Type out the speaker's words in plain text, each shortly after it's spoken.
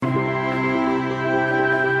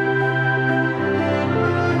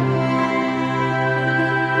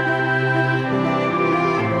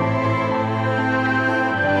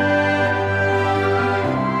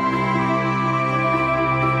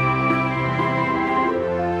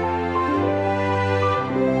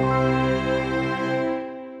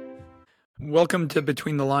Welcome to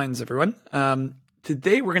Between the Lines, everyone.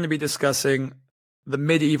 Today we're going to be discussing the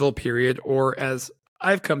medieval period, or as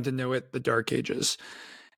I've come to know it, the Dark Ages.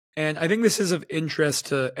 And I think this is of interest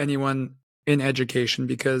to anyone in education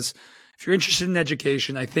because if you're interested in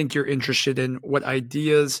education, I think you're interested in what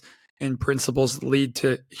ideas and principles lead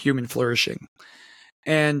to human flourishing.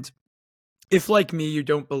 And if, like me, you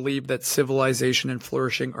don't believe that civilization and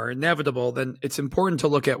flourishing are inevitable, then it's important to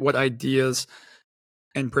look at what ideas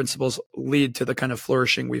and principles lead to the kind of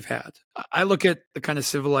flourishing we've had. I look at the kind of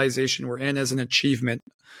civilization we're in as an achievement.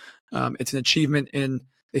 It's an achievement in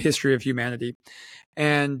the history of humanity.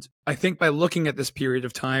 And I think by looking at this period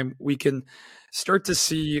of time, we can start to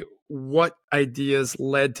see what ideas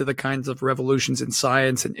led to the kinds of revolutions in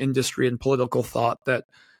science and industry and political thought that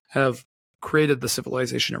have created the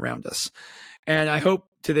civilization around us. And I hope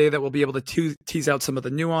today that we'll be able to tease out some of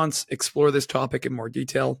the nuance, explore this topic in more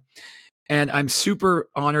detail. And I'm super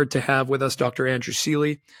honored to have with us Dr. Andrew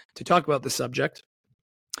Seeley to talk about this subject.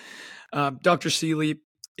 Dr. Seeley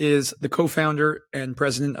is the co-founder and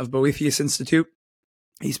president of Boethius Institute.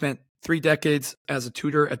 He spent 3 decades as a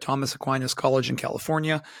tutor at Thomas Aquinas College in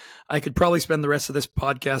California. I could probably spend the rest of this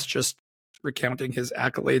podcast just recounting his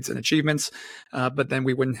accolades and achievements, but then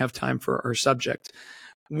we wouldn't have time for our subject.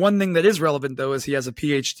 One thing that is relevant, though, is he has a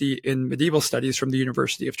PhD in medieval studies from the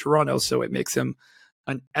University of Toronto, so it makes him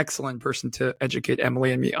an excellent person to educate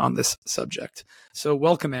Emily and me on this subject. So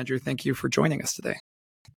welcome, Andrew. Thank you for joining us today.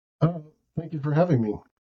 Thank you for having me.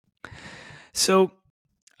 So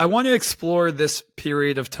I want to explore this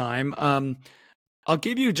period of time. I'll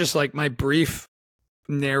give you just like my brief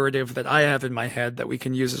narrative that I have in my head that we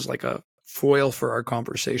can use as like a foil for our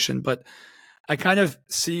conversation. But I kind of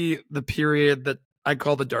see the period that I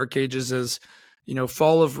call the Dark Ages as,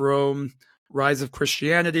 fall of Rome, rise of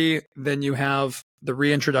Christianity. Then you have the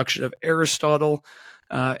reintroduction of Aristotle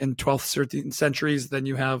in 12th, 13th centuries. Then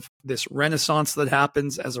you have this Renaissance that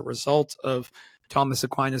happens as a result of Thomas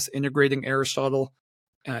Aquinas integrating Aristotle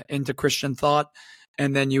into Christian thought.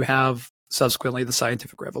 And then you have subsequently the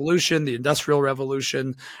scientific revolution, the industrial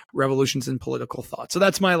revolution, revolutions in political thought. So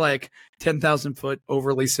that's my 10,000 foot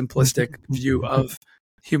overly simplistic view of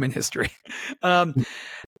human history.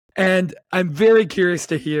 And I'm very curious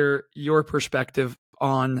to hear your perspective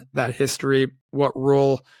on that history, what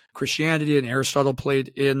role Christianity and Aristotle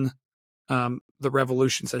played in the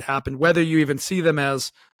revolutions that happened, whether you even see them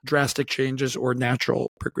as drastic changes or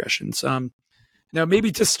natural progressions. Now,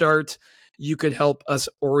 maybe to start, you could help us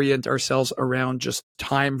orient ourselves around just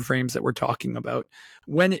time frames that we're talking about.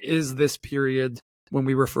 When is this period when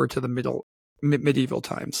we refer to the medieval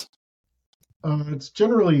times? It's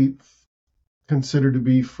generally considered to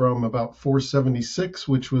be from about 476,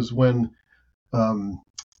 which was when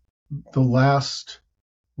the last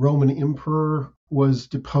Roman emperor was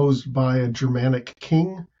deposed by a Germanic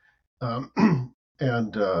king, and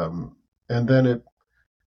then it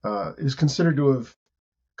is considered to have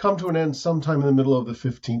come to an end sometime in the middle of the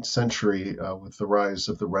 15th century with the rise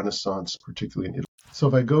of the Renaissance, particularly in Italy. So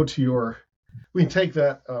if I go to we can take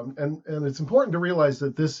that, and it's important to realize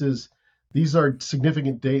that these are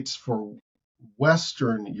significant dates for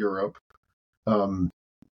Western Europe.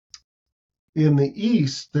 In the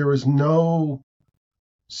East, there was no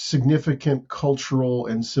significant cultural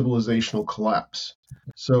and civilizational collapse.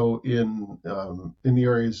 So in the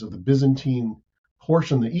areas of the Byzantine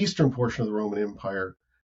portion, the eastern portion of the Roman Empire,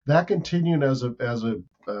 that continued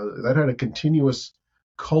that had a continuous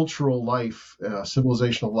cultural life,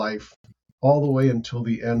 civilizational life, all the way until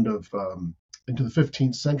the end of into the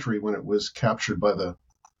 15th century when it was captured by the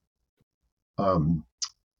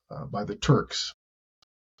Turks.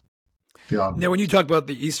 Now, when you talk about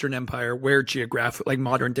the Eastern Empire, where geographic, like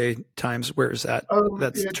modern day times, where is that?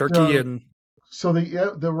 That's Turkey and. So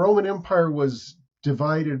the Roman Empire was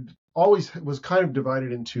divided. Always was kind of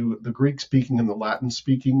divided into the Greek-speaking and the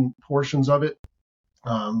Latin-speaking portions of it.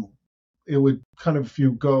 It would kind of, if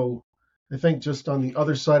you go, I think, just on the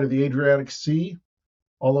other side of the Adriatic Sea,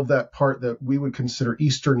 all of that part that we would consider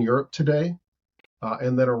Eastern Europe today,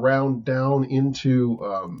 and then around down into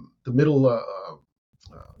the middle,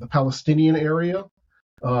 the Palestinian area,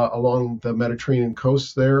 along the Mediterranean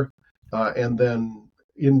coast there, and then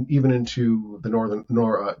even into the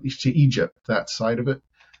to Egypt, that side of it.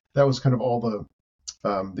 That was kind of all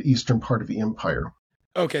the eastern part of the empire.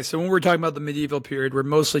 Okay, so when we're talking about the medieval period, we're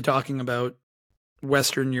mostly talking about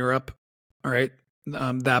Western Europe, all right?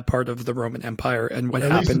 That part of the Roman Empire and what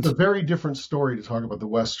happened. At least it's a very different story to talk about the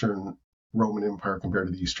Western Roman Empire compared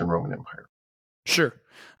to the Eastern Roman Empire. Sure.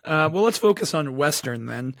 Well, let's focus on Western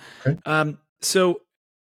then. Okay. So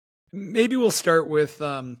maybe we'll start with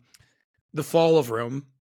the fall of Rome.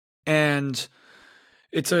 And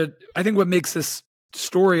I think what makes this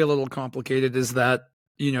story a little complicated is that,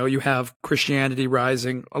 you have Christianity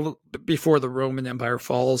rising before the Roman Empire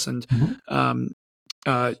falls, and Mm-hmm. um,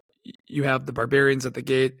 uh, you have the barbarians at the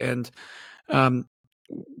gate. And um,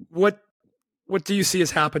 what what do you see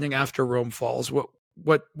as happening after Rome falls?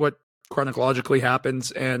 What chronologically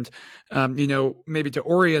happens? And maybe to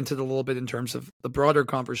orient it a little bit in terms of the broader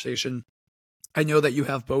conversation, I know that you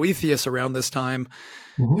have Boethius around this time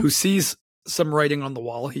Mm-hmm. who sees some writing on the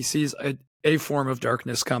wall. He sees a form of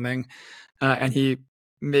darkness coming, and he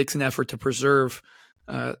makes an effort to preserve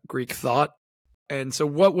Greek thought. And so,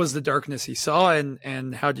 what was the darkness he saw,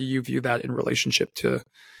 and how do you view that in relationship to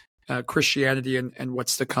Christianity and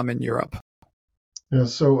what's to come in Europe? Yeah,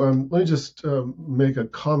 so let me just make a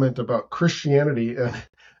comment about Christianity and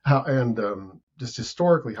how, and just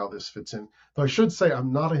historically how this fits in. Though I should say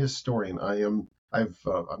I'm not a historian. I'm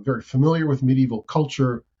very familiar with medieval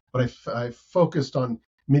culture, but I focused on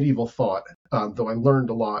medieval thought, though I learned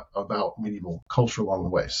a lot about medieval culture along the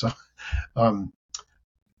way. So, um,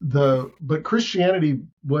 but Christianity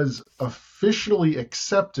was officially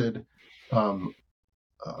accepted um,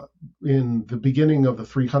 uh, in the beginning of the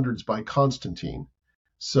 300s by Constantine.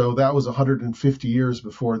 So that was 150 years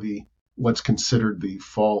before what's considered the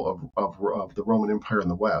fall of the Roman Empire in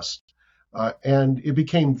the West. And it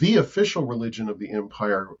became the official religion of the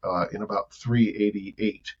empire in about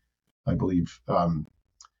 388, I believe.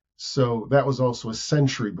 So that was also a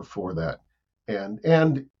century before that. And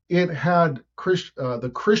it had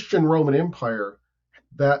the Christian Roman Empire,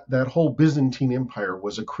 that whole Byzantine Empire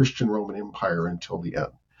was a Christian Roman Empire until the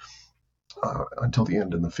end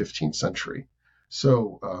in the 15th century.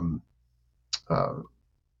 So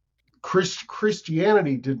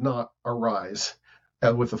Christianity did not arise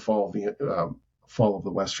with the fall of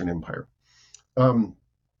the Western Empire.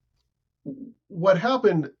 What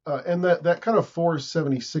happened, and that kind of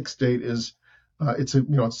 476 date is it's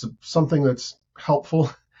something that's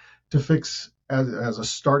helpful to fix as a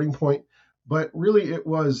starting point, but really it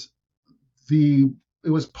was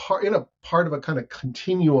part of a kind of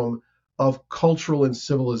continuum of cultural and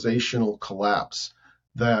civilizational collapse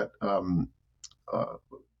that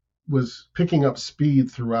was picking up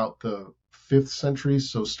speed throughout the 5th century.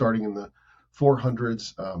 So starting in the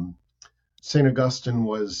 400s, St. Augustine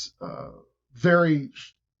was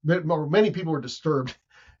many people were disturbed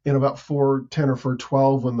in about 410 or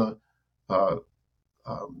 412 when I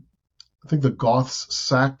think the Goths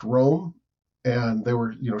sacked Rome, and they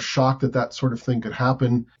were shocked that sort of thing could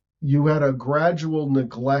happen. You had a gradual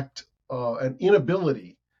neglect, an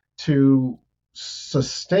inability to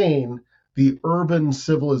sustain the urban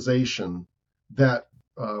civilization that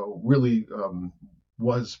really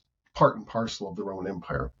was part and parcel of the Roman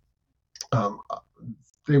Empire.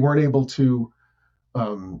 They weren't able to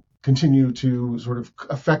continue to sort of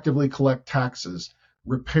effectively collect taxes,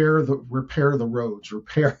 repair the roads,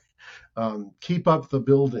 keep up the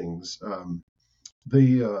buildings.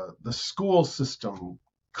 The school system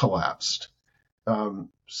collapsed.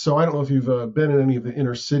 So I don't know if you've been in any of the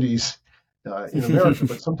inner cities in America,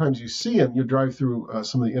 but sometimes you see them. You drive through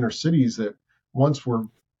some of the inner cities that once were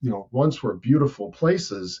beautiful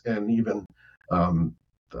places, and even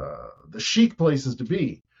the chic places to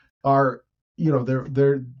be are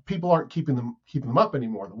they're people aren't keeping them up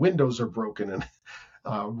anymore. The windows are broken and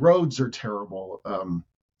roads are terrible.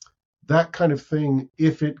 That kind of thing,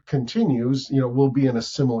 if it continues, we'll be in a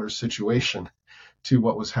similar situation to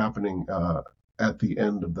what was happening at the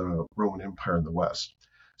end of the Roman Empire in the West.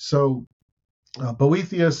 So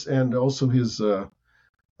Boethius and also his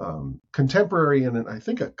contemporary and I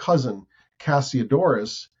think a cousin,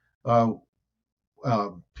 Cassiodorus,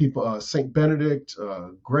 Saint Benedict,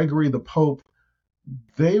 Gregory the Pope,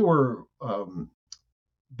 they were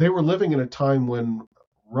living in a time when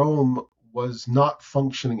Rome was not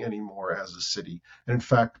functioning anymore as a city. And in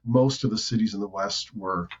fact, most of the cities in the West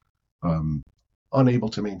were unable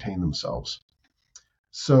to maintain themselves.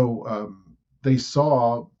 So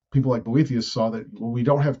people like Boethius saw that, well, we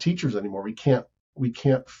don't have teachers anymore. We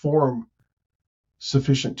can't form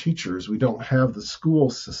sufficient teachers. We don't have the school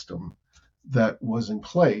system that was in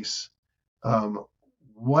place.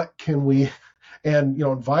 What can we? And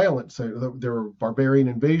violence. There were barbarian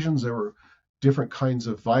invasions. There were different kinds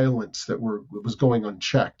of violence that was going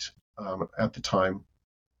unchecked at the time,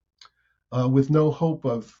 with no hope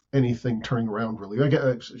of anything turning around. Really,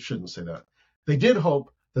 I shouldn't say that. They did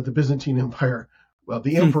hope that the Byzantine Empire,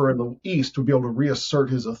 the emperor in the East, would be able to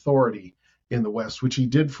reassert his authority in the West, which he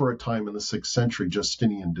did for a time in the 6th century.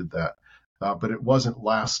 Justinian did that, but it wasn't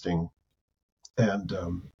lasting. And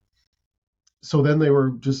so then they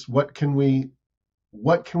were just, what can we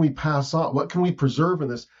what can we pass on? What can we preserve in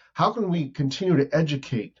this? How can we continue to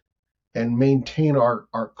educate and maintain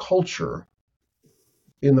our culture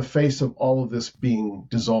in the face of all of this being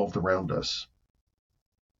dissolved around us?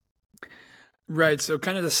 Right. So,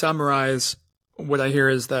 kind of to summarize, what I hear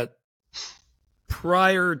is that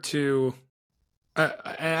prior to, and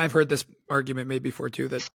I've heard this argument made before too,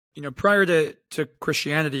 that prior to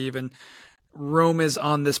Christianity, even Rome is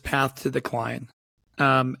on this path to decline,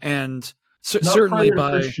 and Not certainly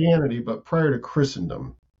prior to by Christianity, but prior to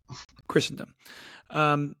Christendom. Christendom.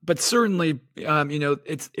 But certainly,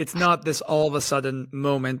 it's not this all of a sudden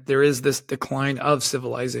moment. There is this decline of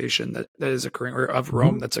civilization that is occurring, or of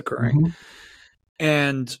Rome that's occurring. Mm-hmm.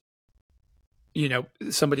 And,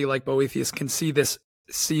 somebody like Boethius can see this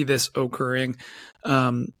occurring,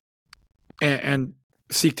 and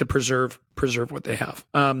seek to preserve what they have.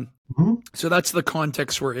 So that's the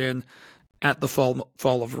context we're in at the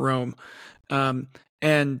fall of Rome.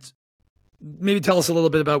 And maybe tell us a little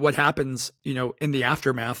bit about what happens, in the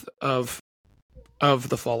aftermath of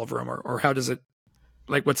the fall of Rome, or how does it,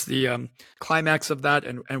 like, what's the climax of that,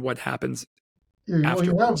 and what happens afterwards?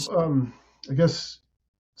 You have, I guess,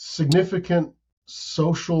 significant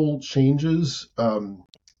social changes.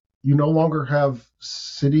 You no longer have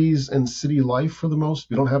cities and city life for the most.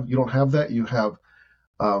 You don't have that. You have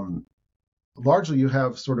largely you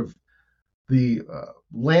have sort of the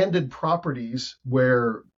landed properties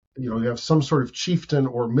where you have some sort of chieftain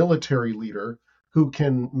or military leader who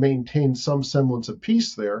can maintain some semblance of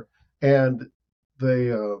peace there, and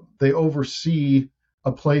they oversee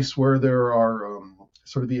a place where there are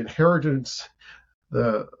sort of the inheritance,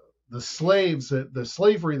 the slaves, the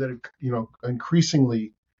slavery that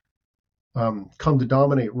increasingly come to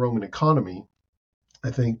dominate Roman economy.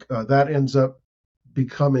 I think that ends up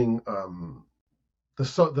becoming the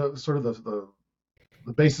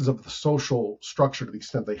basis of the social structure, to the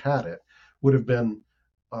extent they had it, would have been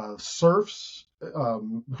serfs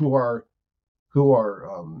who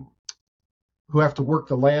have to work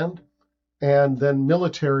the land, and then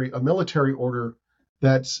a military order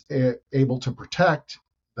that's able to protect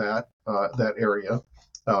that area,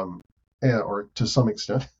 or to some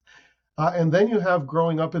extent. And then you have,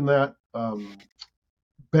 growing up in that,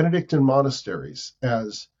 Benedictine monasteries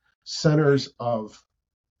as centers of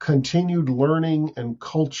continued learning and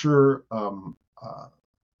culture,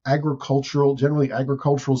 generally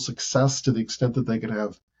agricultural success, to the extent that they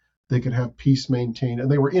could have peace maintained, and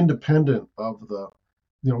they were independent of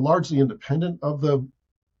largely independent of the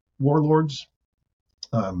warlords.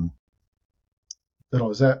 Is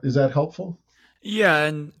that helpful? Yeah,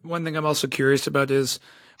 and one thing I'm also curious about is,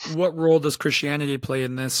 what role does Christianity play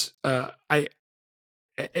in this?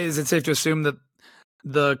 Is it safe to assume that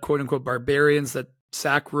the quote unquote barbarians that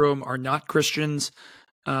sack Rome are not Christians?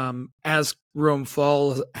 As Rome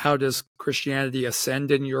falls, how does Christianity ascend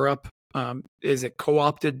in Europe? Is it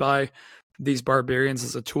co-opted by these barbarians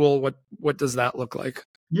as a tool? What does that look like?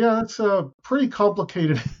 Yeah, it's a pretty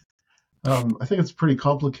complicated. I think it's a pretty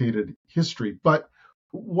complicated history. But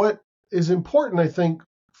what is important, I think,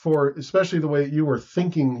 for especially the way you were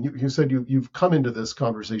thinking, you said you've come into this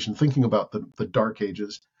conversation thinking about the Dark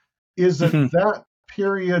Ages, is that that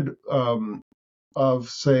period of,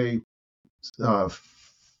 say,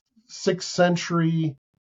 6th century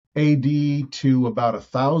AD to about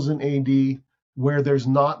 1000 AD, where there's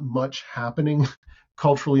not much happening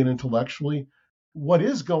culturally and intellectually. What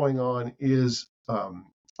is going on is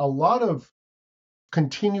a lot of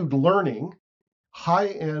continued learning,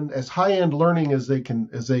 high-end learning as they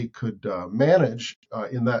could manage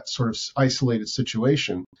in that sort of isolated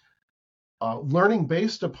situation. Learning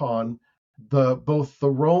based upon both the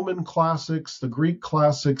Roman classics, the Greek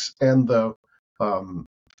classics, and the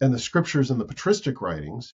scriptures and the patristic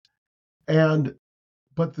writings, but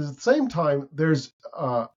at the same time, there's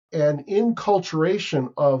an inculturation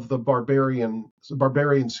of the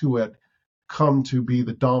barbarians who had come to be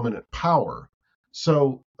the dominant power.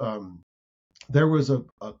 So there was a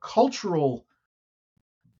cultural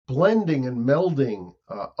blending and melding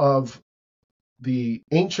of the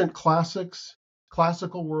ancient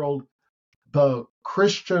classical world, the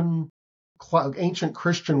ancient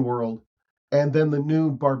Christian world, and then the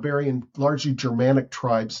new barbarian, largely Germanic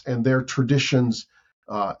tribes and their traditions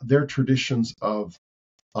of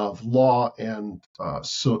law and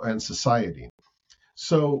society.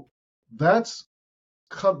 So that's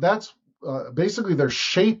basically they're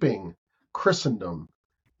shaping Christendom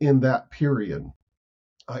in that period.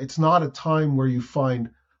 It's not a time where you find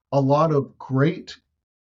a lot of great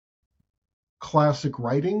classic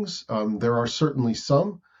writings. There are certainly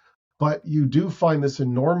some, but you do find this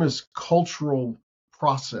enormous cultural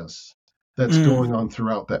process that's going on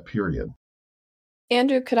throughout that period.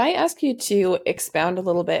 Andrew, could I ask you to expound a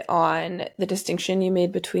little bit on the distinction you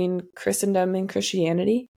made between Christendom and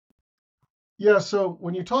Christianity? Yeah, so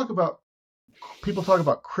when people talk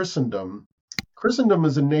about Christendom, Christendom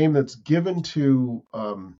is a name that's given to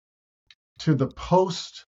the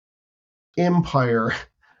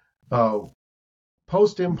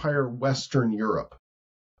post-empire Western Europe,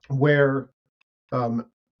 where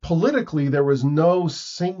politically there was no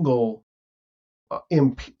single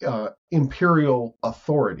imperial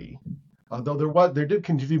authority, though there did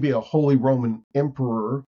continue to be a Holy Roman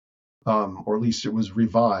Emperor, or at least it was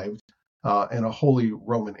revived, and a Holy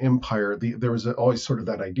Roman Empire. There was always sort of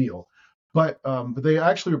that ideal, but they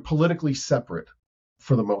actually were politically separate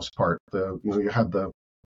for the most part. You had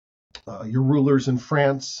your rulers in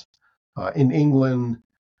France, in England,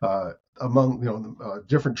 among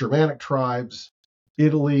different Germanic tribes.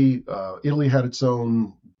 Italy had its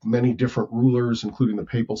own many different rulers, including the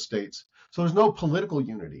Papal States. So there's no political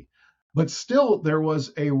unity, but still there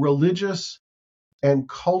was a religious and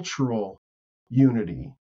cultural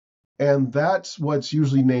unity, and that's what's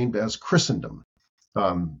usually named as Christendom.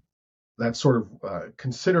 That's sort of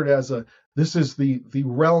considered as this is the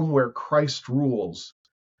realm where Christ rules,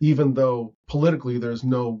 even though politically there's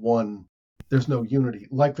no unity,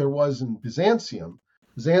 like there was in Byzantium.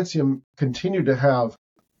 Byzantium continued to have,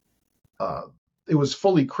 it was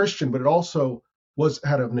fully Christian, but it also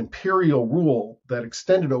had an imperial rule that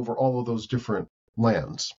extended over all of those different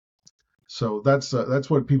lands. So that's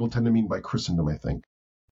what people tend to mean by Christendom, I think.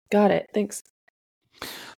 Got it. Thanks.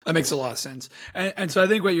 That makes a lot of sense. And so I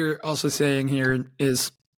think what you're also saying here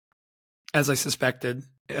is, as I suspected,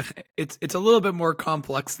 it's a little bit more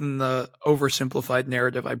complex than the oversimplified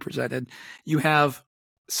narrative I presented. You have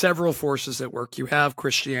several forces at work. You have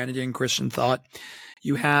Christianity and Christian thought.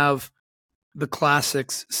 You have the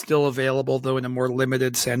classics still available, though in a more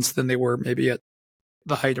limited sense than they were maybe at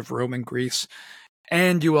the height of Roman Greece.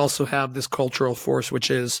 And you also have this cultural force,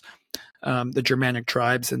 which is the Germanic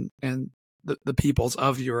tribes and the peoples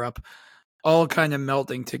of Europe, all kind of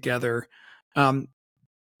melting together.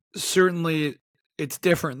 Certainly, it's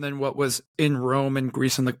different than what was in Rome and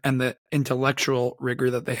Greece and the intellectual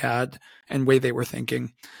rigor that they had and way they were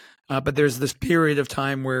thinking. But there's this period of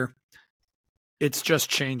time where it's just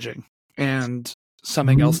changing and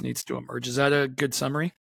something else needs to emerge. Is that a good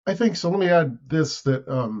summary? I think so. Let me add this, that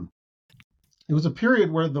it was a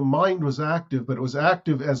period where the mind was active, but it was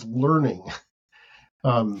active as learning.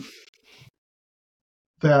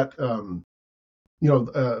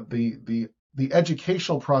 The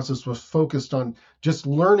educational process was focused on just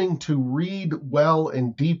learning to read well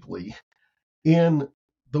and deeply in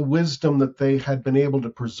the wisdom that they had been able to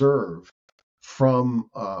preserve from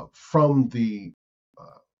the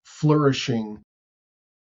flourishing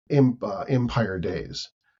empire days.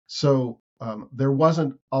 So there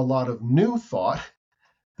wasn't a lot of new thought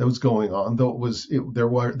that was going on, though there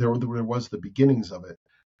was the beginnings of it.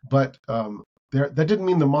 But that didn't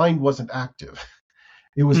mean the mind wasn't active.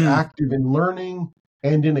 It was active in learning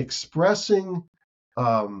and in expressing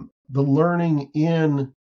the learning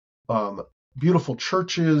in beautiful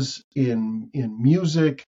churches, in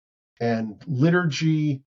music and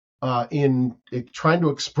liturgy, in trying to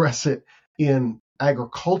express it in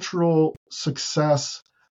agricultural success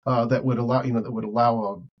that would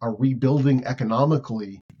allow a rebuilding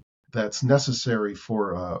economically that's necessary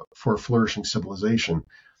for a flourishing civilization.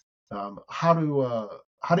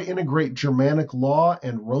 How to integrate Germanic law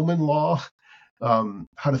and Roman law, how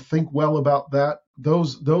to think well about that. That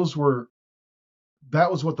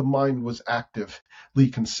was what the mind was actively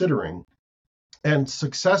considering, and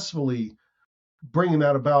successfully bringing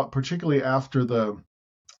that about, particularly after the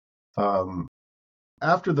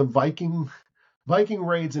Viking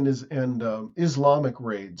raids and Islamic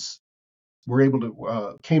raids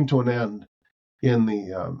came to an end in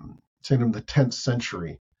the 10th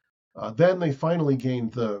century. Then they finally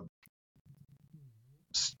gained the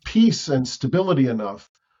peace and stability enough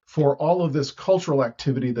for all of this cultural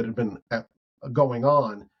activity that had been going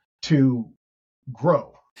on to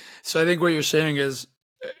grow. So I think what you're saying is,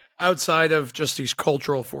 outside of just these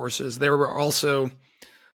cultural forces, there were also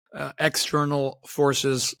external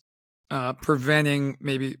forces preventing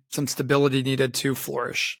maybe some stability needed to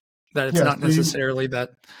flourish. That it's not necessarily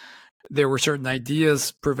that there were certain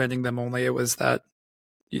ideas preventing them only. It was that,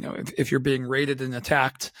 if you're being raided and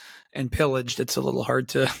attacked and pillaged, it's a little hard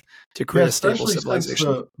to create a stable civilization.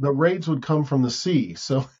 Since the raids would come from the sea.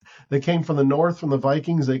 So they came from the north from the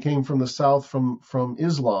Vikings, they came from the south from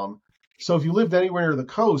Islam. So if you lived anywhere near the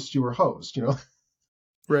coast, you were host,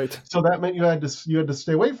 Right. So that meant you had to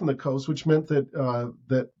stay away from the coast, which meant that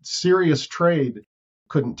that serious trade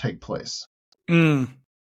couldn't take place. Mm.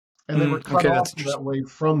 And they were cut Okay, off that's in that interesting. way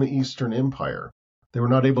from the Eastern Empire. They were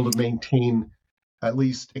not able to maintain at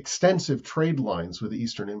least extensive trade lines with the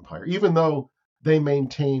Eastern Empire, even though they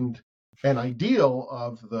maintained an ideal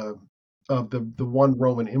of the one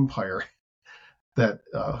Roman Empire that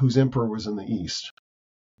whose emperor was in the East.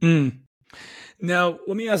 Mm. Now,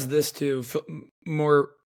 let me ask this too,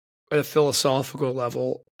 more at a philosophical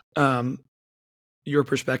level, your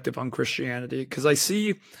perspective on Christianity, because I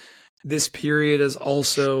see this period as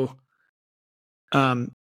also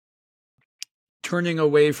um, turning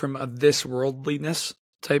away from a this worldliness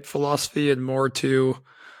type philosophy and more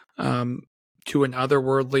um, to an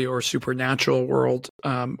otherworldly or supernatural world,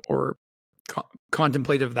 or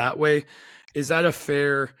contemplative that way. Is that a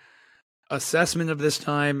fair assessment of this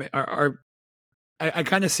time? I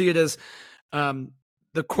kind of see it as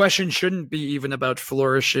the question shouldn't be even about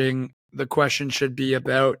flourishing. The question should be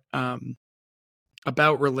about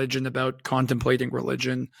religion, about contemplating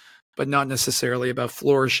religion, but not necessarily about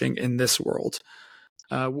flourishing in this world.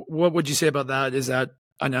 What would you say about that? Is that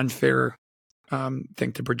an unfair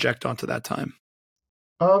thing to project onto that time?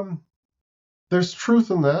 There's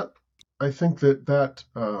truth in that. I think that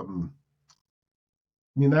I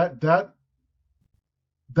mean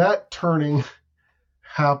that turning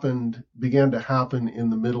began to happen in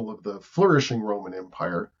the middle of the flourishing Roman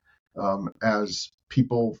Empire, as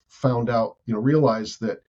people found out, realized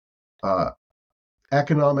that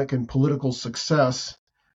economic and political success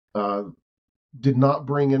did not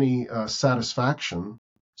bring any satisfaction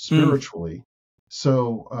spiritually.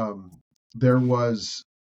 So there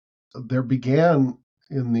began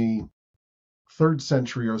in the 3rd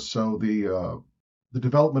century or so the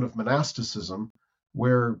development of monasticism,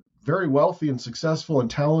 where very wealthy and successful and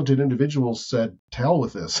talented individuals said, "To hell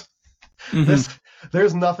with this. Mm-hmm.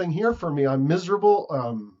 There's nothing here for me. I'm miserable.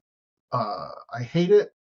 I hate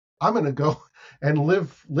it. I'm going to go and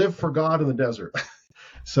live for God in the desert."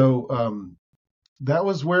 So that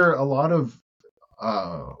was where a lot of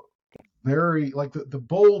very like the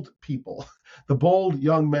bold people, the bold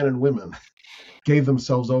young men and women, gave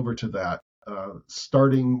themselves over to that,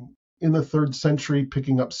 starting in the 3rd century,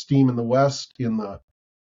 picking up steam in the West in the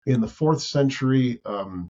 4th century.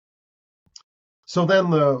 So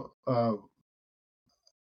then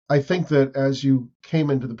I think that as you came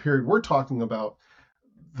into the period we're talking about,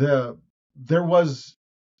 there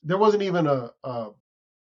wasn't even a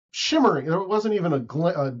shimmering, there wasn't even a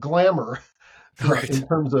glamour Right. in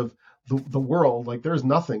terms of the world. Like there's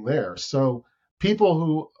nothing there. So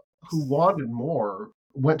people who wanted more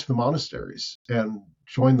went to the monasteries and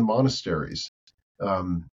joined the monasteries.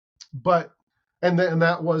 But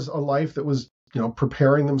that was a life that was,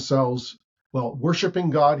 preparing themselves, worshiping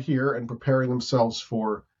God here and preparing themselves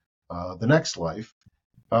for the next life.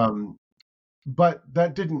 But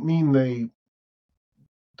that didn't mean they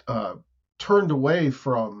turned away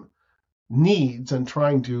from needs and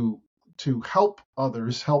trying to help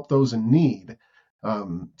others, help those in need.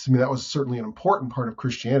 To me, that was certainly an important part of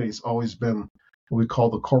Christianity. It's always been what we call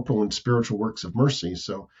the corporal and spiritual works of mercy.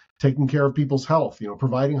 So taking care of people's health,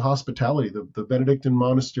 providing hospitality. The Benedictine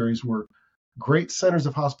monasteries were great centers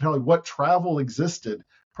of hospitality. What travel existed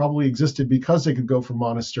probably existed because they could go from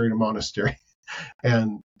monastery to monastery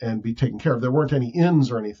and be taken care of. There weren't any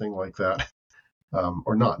inns or anything like that,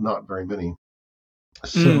 or not very many.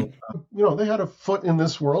 So they had a foot in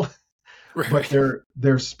this world, but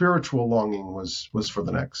their spiritual longing was for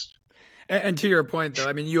the next. And to your point, though,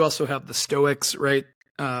 I mean, you also have the Stoics, right,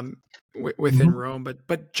 within Rome,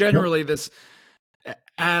 but generally, this,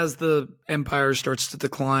 as the empire starts to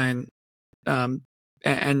decline, and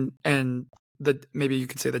maybe you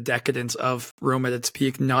could say the decadence of Rome at its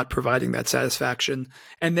peak, not providing that satisfaction,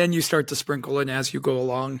 and then you start to sprinkle in as you go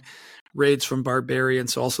along raids from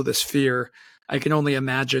barbarians, so also this fear. I can only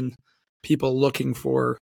imagine people looking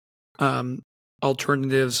for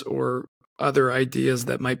alternatives or other ideas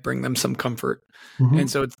that might bring them some comfort. And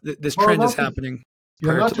so this trend is happening.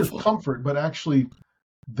 Not just comfort, but actually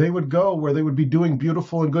they would go where they would be doing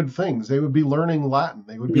beautiful and good things. They would be learning Latin.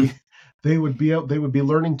 They would be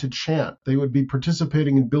learning to chant. They would be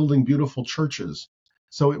participating in building beautiful churches.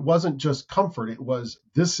 So it wasn't just comfort. It was,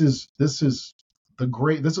 this is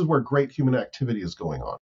where great human activity is going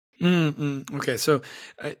on. Okay, so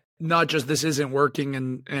not just this isn't working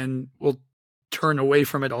and we'll turn away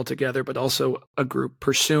from it altogether, but also a group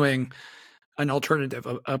pursuing an alternative,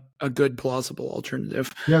 a good, plausible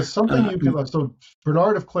alternative. Yeah, something you can. So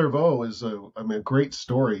Bernard of Clairvaux is a great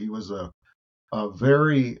story. He was a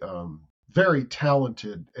very very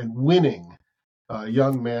talented and winning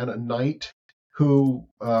young man, a knight, who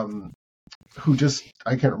just,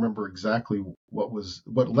 I can't remember exactly what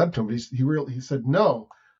led to him. But he said, no,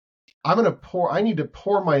 I need to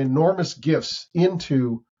pour my enormous gifts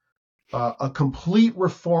into a complete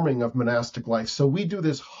reforming of monastic life. So we do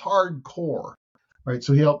this hardcore, right?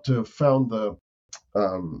 So he helped to found the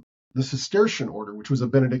Cistercian order, which was a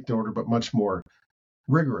Benedictine order, but much more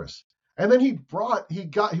rigorous. And then he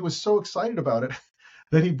was so excited about it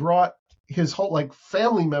that he brought his whole, like,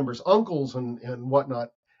 family members, uncles and whatnot.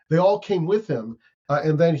 They all came with him.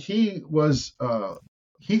 And then he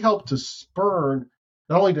helped to spurn,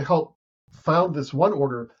 not only to help found this one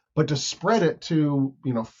order, but to spread it to,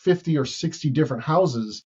 50 or 60 different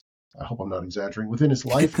houses. I hope I'm not exaggerating, within his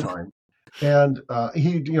lifetime. And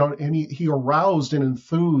he aroused and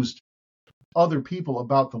enthused other people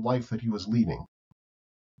about the life that he was leading.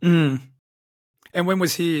 Mm. And when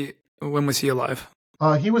was he alive?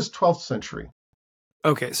 He was 12th century.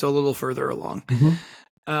 Okay, so a little further along. Mm-hmm.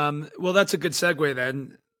 Well, that's a good segue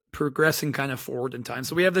then, progressing kind of forward in time.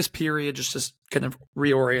 So we have this period, just to kind of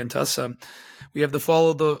reorient us. We have the fall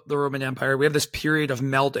of the Roman Empire. We have this period of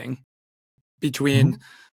melding between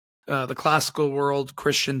the classical world,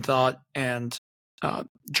 Christian thought, and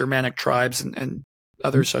Germanic tribes and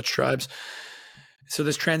other such tribes. So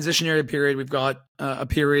this transitionary period, we've got a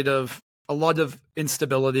period of a lot of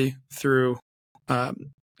instability through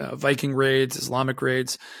Viking raids, Islamic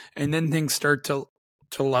raids, and then things start to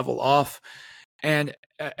level off. And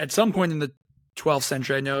at some point in the 12th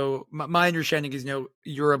century, I know my understanding is,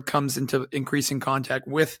 Europe comes into increasing contact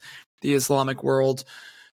with the Islamic world.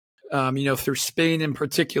 Through Spain in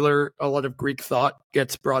particular, a lot of Greek thought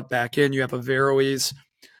gets brought back in. You have Averroes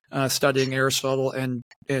studying Aristotle and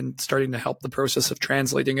starting to help the process of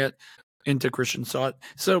translating it into Christian thought.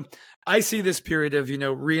 So I see this period of,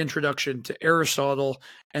 reintroduction to Aristotle,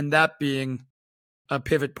 and that being a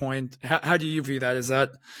pivot point. How do you view that? Is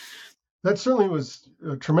that certainly was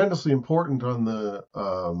tremendously important on the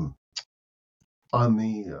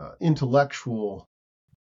intellectual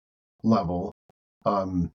level,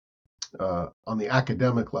 on the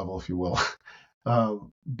academic level, if you will.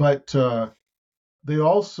 But they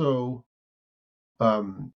also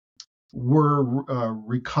were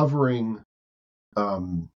recovering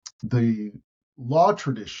the law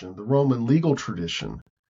tradition, the Roman legal tradition,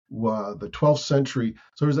 the 12th century.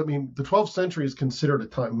 So does that mean the 12th century is considered a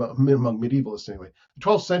time, among medievalists anyway, the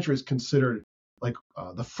 12th century is considered like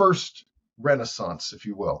the first Renaissance, if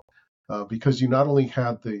you will, because you not only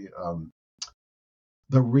had the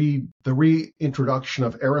reintroduction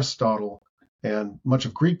of Aristotle and much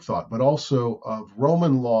of Greek thought, but also of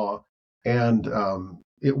Roman law, and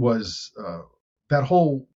it was that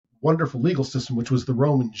whole wonderful legal system, which was the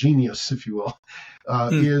Roman genius, if you will,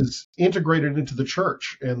 is integrated into the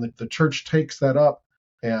church, and the church takes that up,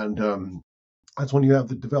 and that's when you have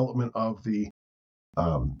the development of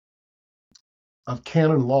of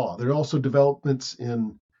canon law. There are also developments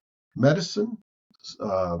in medicine,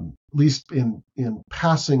 at least in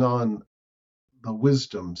passing on the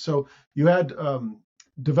wisdom. So you had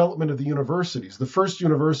development of the universities. The first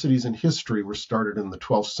universities in history were started in the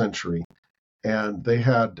 12th century, and they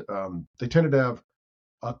tended to have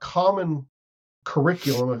a common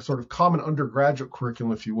curriculum, a sort of common undergraduate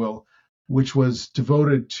curriculum, if you will, which was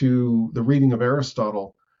devoted to the reading of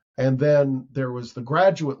Aristotle. And then there was the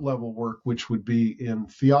graduate level work, which would be in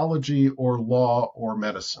theology or law or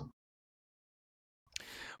medicine.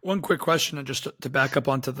 One quick question, and just to back up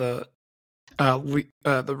onto the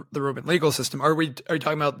Roman legal system, are you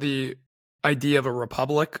talking about the idea of a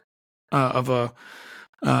republic, I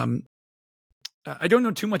don't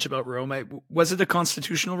know too much about Rome. Was it a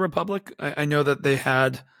constitutional republic? I know that they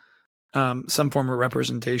had some form of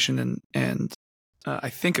representation and I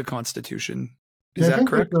think a constitution. Is that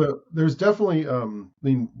correct? There's definitely,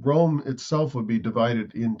 Rome itself would be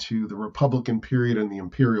divided into the Republican period and the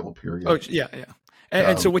Imperial period. Oh, yeah.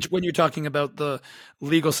 And so when you're talking about the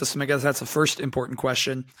legal system, I guess that's the first important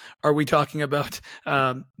question. Are we talking about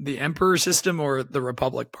the emperor system or the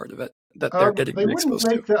republic part of it that they're getting exposed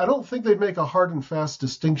to? I don't think they'd make a hard and fast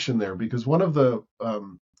distinction there, because one of the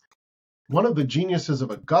geniuses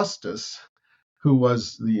of Augustus, who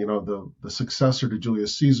was the successor to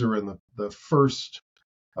Julius Caesar and the first,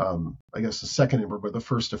 I guess the second emperor, but the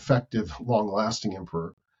first effective, long-lasting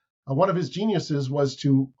emperor. One of his geniuses was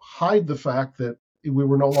to hide the fact that we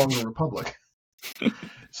were no longer a republic.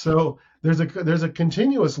 So there's a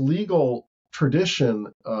continuous legal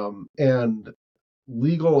tradition and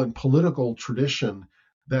legal and political tradition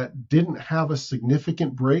that didn't have a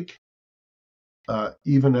significant break,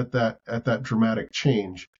 even at that dramatic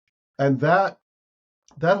change, and that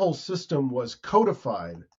that whole system was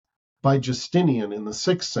codified by Justinian in the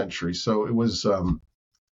 6th century. So it was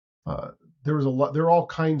there are all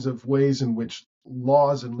kinds of ways in which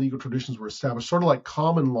laws and legal traditions were established, sort of like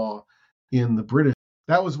common law in the British.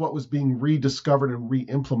 That was what was being rediscovered and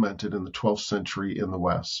re-implemented in the 12th century in the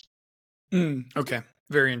West. Okay,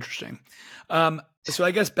 very interesting. So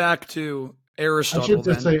I guess back to Aristotle. I should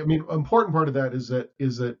just say, I mean, an important part of that is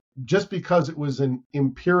that just because it was an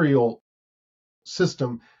imperial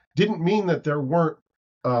system didn't mean that there weren't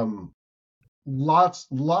lots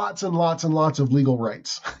and lots of legal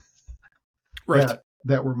rights right.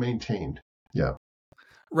 that were maintained. Yeah.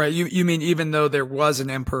 Right. You mean even though there was an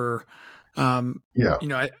emperor, yeah. You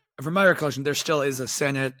know, from my recollection, there still is a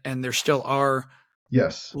Senate, and there still are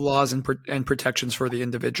laws and protections for the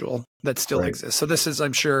individual that still exist. So this is,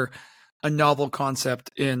 I'm sure, a novel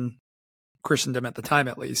concept in Christendom at the time,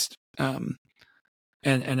 at least, and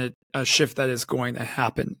a shift that is going to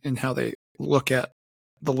happen in how they look at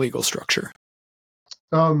the legal structure.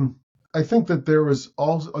 I think that there's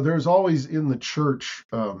always in the church,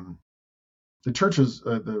 the churches,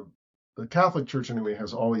 the Catholic Church anyway,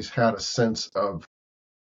 has always had a sense of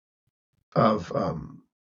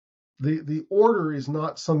the order is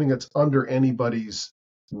not something that's under anybody's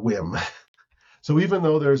whim. So even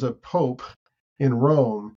though there's a pope in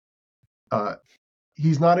Rome,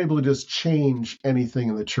 he's not able to just change anything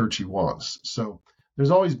in the church he wants. So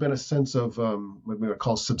there's always been a sense of what we're going to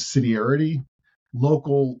call subsidiarity,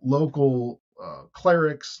 local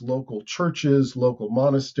clerics, local churches, local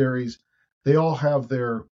monasteries. They all have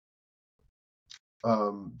their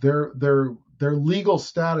legal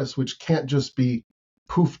status, which can't just be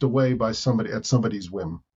poofed away by somebody at somebody's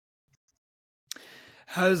whim.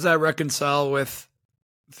 How does that reconcile with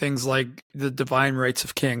things like the divine rights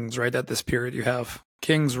of kings? Right, at this period, you have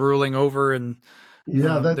kings ruling over, and they're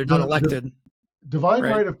not elected. The divine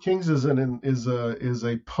right of kings is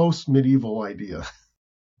a post-medieval idea.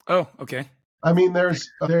 Oh, okay. I mean,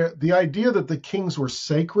 there's the idea that the kings were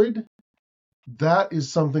sacred. That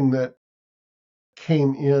is something that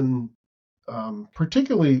came in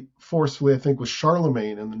particularly forcefully, I think, with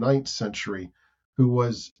Charlemagne in the 9th century, who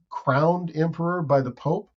was crowned emperor by the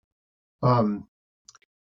Pope. And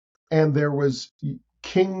there was,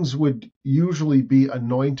 kings would usually be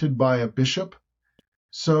anointed by a bishop.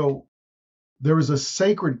 So there was a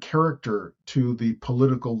sacred character to the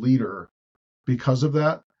political leader because of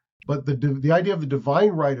that. But the idea of the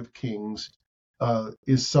divine right of kings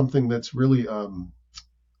is something that's really a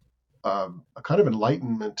kind of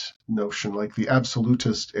Enlightenment notion, like the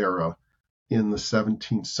absolutist era in the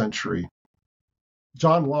 17th century.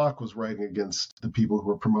 John Locke was writing against the people who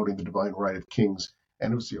were promoting the divine right of kings,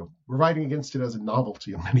 and it was, we're writing against it as a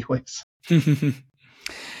novelty in many ways.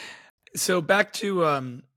 So back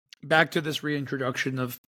to this reintroduction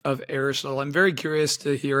of Aristotle. I'm very curious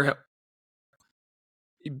to hear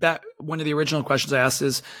one of the original questions I asked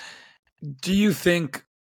is, do you think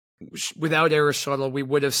without Aristotle we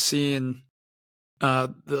would have seen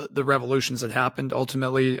the revolutions that happened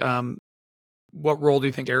ultimately? What role do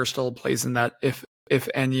you think Aristotle plays in that, if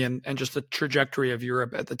any, and just the trajectory of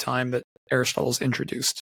Europe at the time that Aristotle's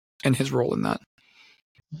introduced and his role in that?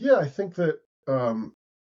 Yeah, I think that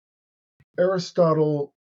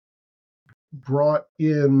Aristotle brought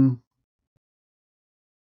in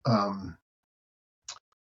a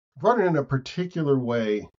particular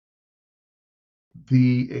way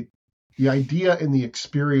the idea and the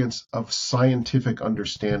experience of scientific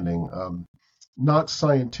understanding, not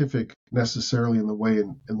scientific necessarily in the way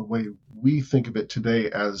we think of it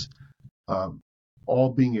today as all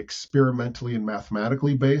being experimentally and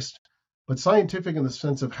mathematically based, but scientific in the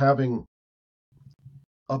sense of having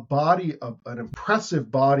an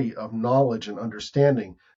impressive body of knowledge and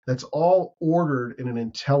understanding that's all ordered in an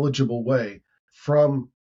intelligible way,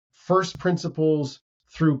 from first principles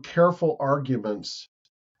through careful arguments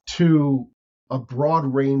to a broad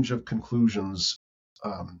range of conclusions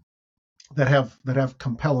that have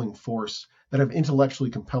compelling force, that have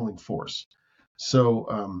intellectually compelling force.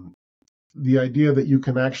 So the idea that you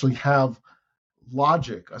can actually have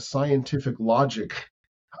logic, a scientific logic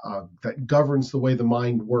that governs the way the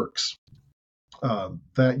mind works,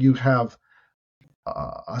 that you have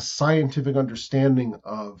a scientific understanding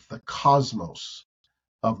of the cosmos,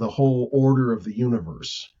 of the whole order of the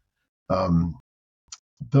universe.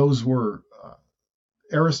 Those were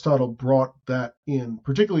Aristotle brought that in,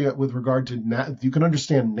 particularly with regard to you can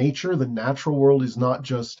understand nature. The natural world is not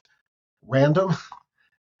just random.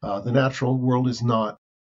 The natural world is not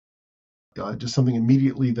just something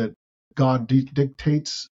immediately that God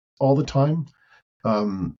dictates all the time.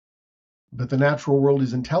 the natural world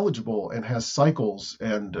is intelligible and has cycles,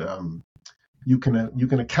 and you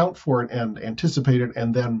can account for it and anticipate it,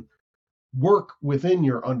 and then work within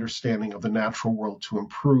your understanding of the natural world to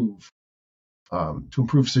improve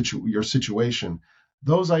your situation.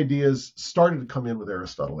 Those ideas started to come in with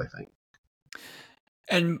Aristotle, I think.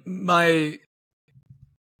 And my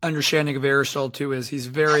understanding of Aristotle too is he's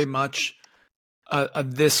very much a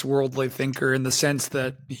this worldly thinker, in the sense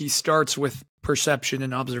that he starts with perception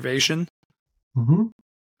and observation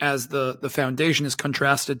as the foundation, is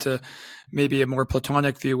contrasted to maybe a more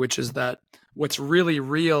Platonic view, which is that what's really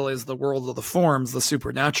real is the world of the forms, the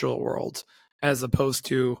supernatural world, as opposed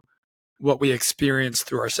to what we experience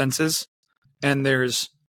through our senses. And there's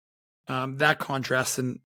that contrast,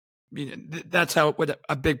 and that's how what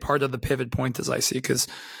a big part of the pivot point is, I see, because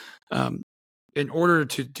in order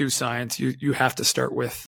to do science, you have to start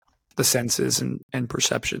with the senses and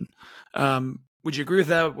perception. Would you agree with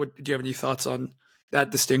that? Do you have any thoughts on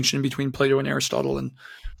that distinction between Plato and Aristotle and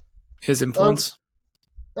his influence?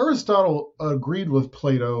 Aristotle agreed with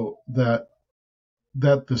Plato that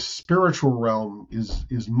the spiritual realm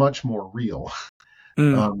is much more real,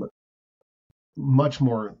 much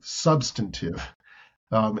more substantive,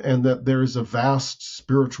 and that there's a vast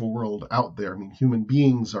spiritual world out there. I mean, human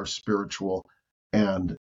beings are spiritual,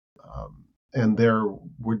 and there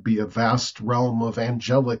would be a vast realm of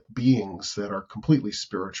angelic beings that are completely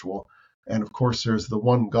spiritual. And of course, there's the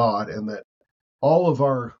one God, and that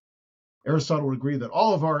Aristotle would agree that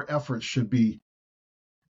all of our efforts should be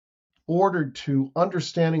ordered to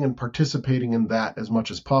understanding and participating in that as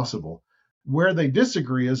much as possible. Where they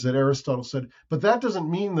disagree is that Aristotle said, but that doesn't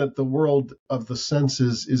mean that the world of the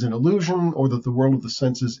senses is an illusion, or that the world of the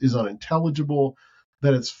senses is unintelligible,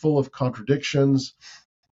 that it's full of contradictions.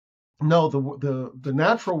 No, the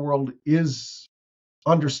natural world is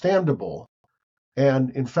understandable.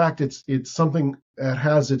 And in fact, it's something that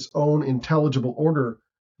has its own intelligible order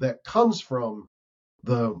that comes from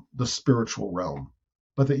the spiritual realm,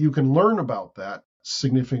 but that you can learn about that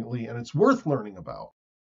significantly, and it's worth learning about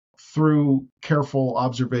through careful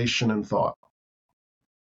observation and thought.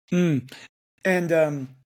 And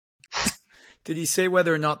did he say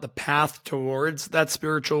whether or not the path towards that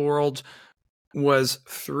spiritual world was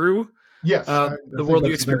through the world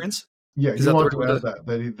you experience? Yeah, you want to add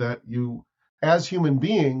that you, as human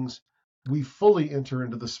beings, we fully enter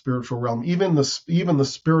into the spiritual realm, even the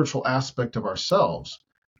spiritual aspect of ourselves,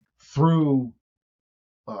 through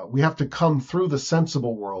we have to come through the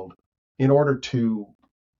sensible world in order to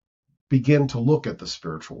begin to look at the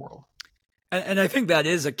spiritual world. And I think that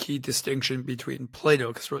is a key distinction between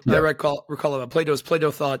Plato, because I recall about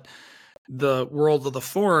Plato thought the world of the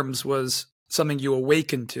forms was something you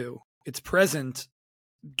awaken to. It's present,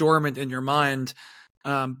 dormant in your mind,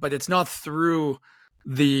 but it's not through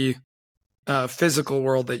the physical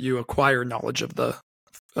world that you acquire knowledge of the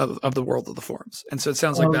world of the forms. And so it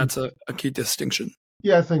sounds like that's a key distinction.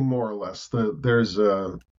 Yeah, I think more or less.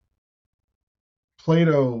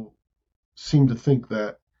 Plato seemed to think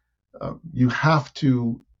that you have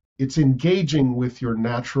to, it's engaging with your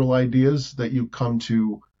natural ideas that you come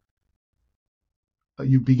to,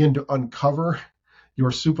 you begin to uncover your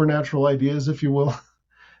supernatural ideas, if you will.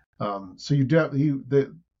 So he'd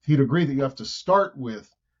agree that you have to start with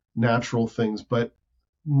natural things, but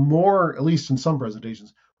more, at least in some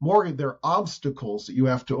presentations, more they're obstacles that you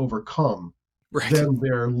have to overcome than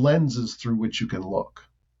they're lenses through which you can look.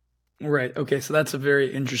 Right. Okay. So that's a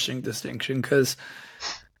very interesting distinction, because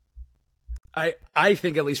I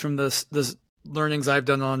think, at least from this learnings I've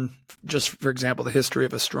done on, just for example, the history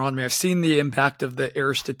of astronomy, I've seen the impact of the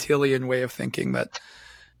Aristotelian way of thinking that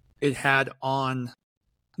it had on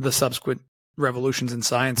the subsequent revolutions in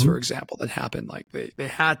science, for example, that happened. Like they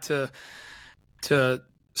had to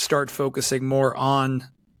start focusing more on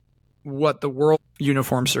what the world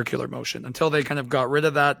uniform circular motion. Until they kind of got rid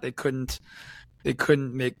of that, they couldn't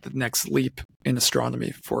make the next leap in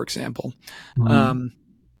astronomy, for example.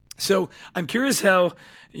 So I'm curious how,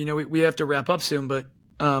 we have to wrap up soon, but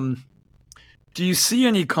do you see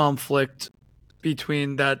any conflict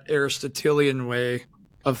between that Aristotelian way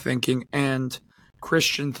of thinking and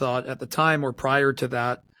Christian thought at the time or prior to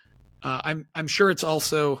that? I'm sure it's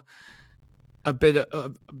also a big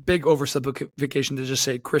oversimplification to just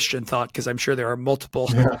say Christian thought, because I'm sure there are multiple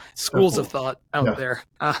schools of thought out there.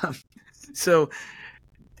 So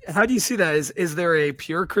how do you see that? Is there a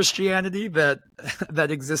pure Christianity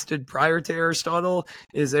that existed prior to Aristotle?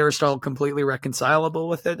 Is Aristotle completely reconcilable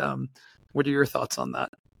with it? What are your thoughts on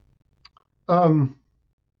that? Well,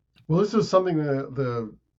 this is something that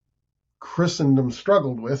the Christendom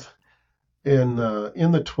struggled with in the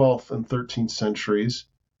 12th and 13th centuries.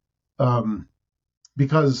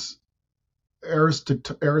 because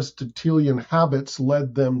Aristotelian habits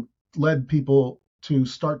led people to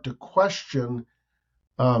start to question,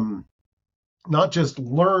 not just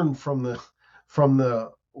learn from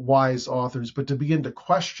the wise authors, but to begin to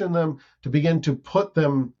question them, to begin to put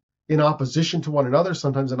them in opposition to one another,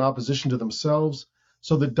 sometimes in opposition to themselves.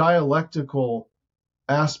 So the dialectical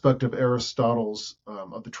aspect of Aristotle's,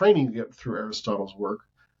 of the training you get through Aristotle's work,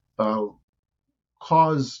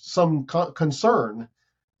 caused some concern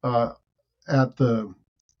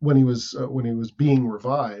when he was being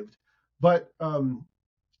revived. But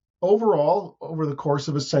overall, over the course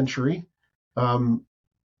of a century,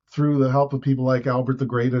 through the help of people like Albert the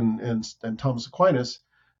Great and Thomas Aquinas,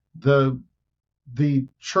 the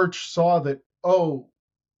church saw that,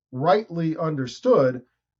 rightly understood,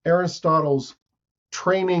 Aristotle's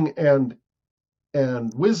training and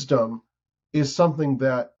wisdom is something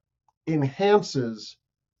that enhances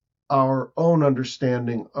our own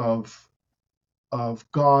understanding of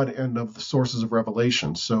God and of the sources of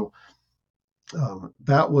revelation. So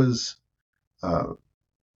that was, I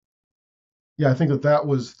think that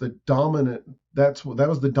was the dominant. That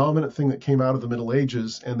was the dominant thing that came out of the Middle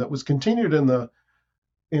Ages, and that was continued in the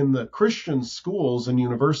Christian schools and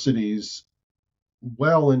universities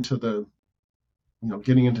well into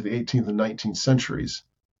getting into the 18th and 19th centuries.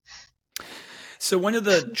 So one of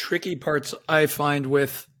the tricky parts I find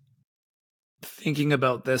with thinking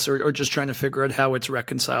about this, or just trying to figure out how it's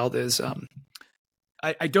reconciled, is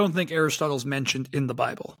I don't think Aristotle's mentioned in the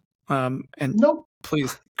Bible. And nope.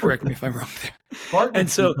 Please correct me if I'm wrong there. Spartans and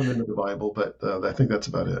so come into the Bible, but I think that's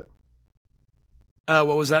about it.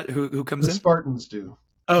 What was that? Who comes in? The Spartans do.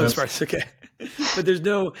 Oh, Spartans. Okay, but there's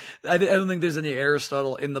no. I don't think there's any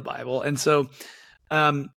Aristotle in the Bible, and so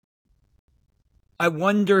I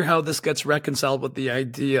wonder how this gets reconciled with the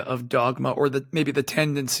idea of dogma, or maybe the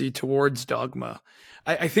tendency towards dogma.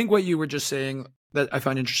 I think what you were just saying that I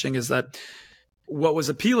find interesting is that what was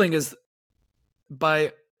appealing is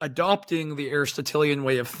by adopting the Aristotelian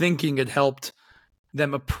way of thinking, it helped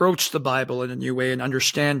them approach the Bible in a new way and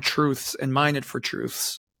understand truths and mine it for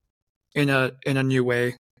truths in a new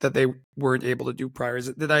way that they weren't able to do prior.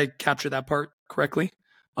 Did I capture that part correctly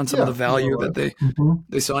on some of the value that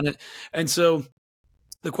they saw in it? And so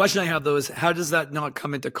the question I have, though, is how does that not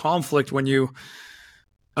come into conflict when you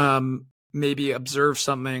maybe observe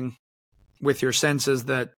something with your senses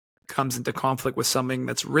that comes into conflict with something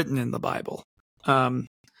that's written in the Bible? How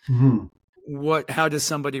does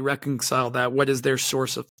somebody reconcile that? What is their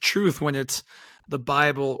source of truth when it's the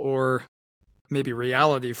Bible, or maybe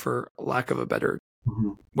reality, for lack of a better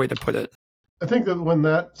way to put it? I think that when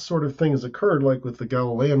that sort of thing has occurred, like with the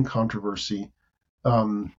Galilean controversy,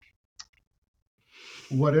 what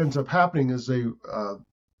ends up happening is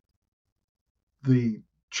the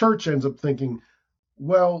church ends up thinking,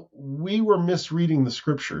 well, we were misreading the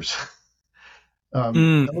scriptures. At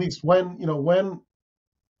least when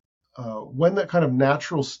that kind of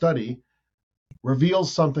natural study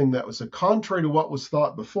reveals something that was contrary to what was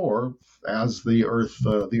thought before, as the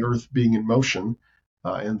earth being in motion,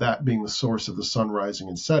 and that being the source of the sun rising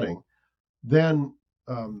and setting, then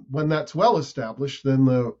when that's well established, then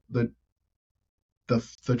the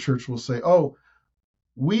church will say,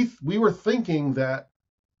 we were thinking that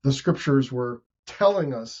the scriptures were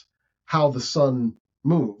telling us how the sun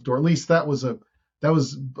moved, or at least that was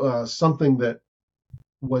something that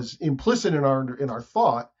was implicit in our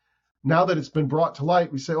thought. Now that it's been brought to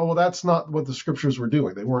light, we say, well, that's not what the scriptures were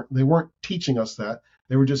doing. They weren't teaching us that.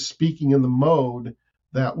 They were just speaking in the mode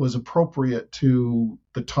that was appropriate to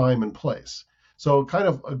the time and place. So kind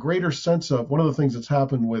of a greater sense of, one of the things that's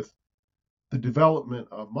happened with the development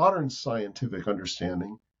of modern scientific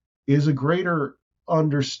understanding is a greater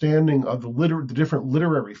understanding of the different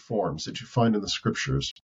literary forms that you find in the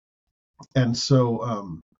scriptures. And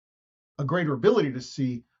so a greater ability to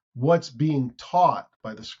see what's being taught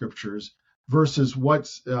by the scriptures versus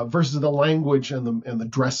versus the language and the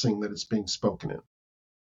dressing that it's being spoken in.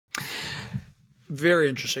 Very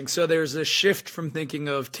interesting. So there's a shift from thinking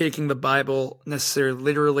of taking the Bible necessarily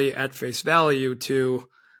literally at face value to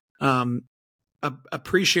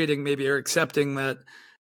appreciating maybe or accepting that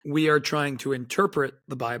we are trying to interpret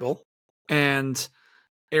the Bible, and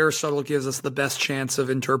Aristotle gives us the best chance of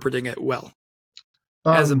interpreting it well,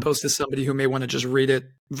 as opposed to somebody who may want to just read it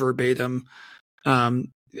verbatim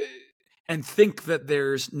and think that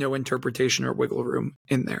there's no interpretation or wiggle room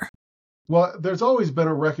in there. Well, there's always been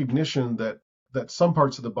a recognition that some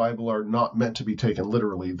parts of the Bible are not meant to be taken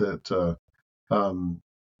literally.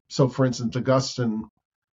 So, for instance, Augustine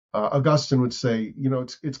Augustine would say,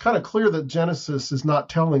 it's kind of clear that Genesis is not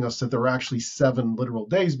telling us that there are actually 7 literal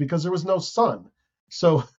days because there was no sun.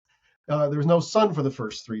 So there was no sun for the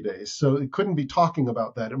first 3 days. So it couldn't be talking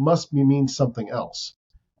about that. It must mean something else.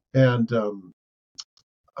 And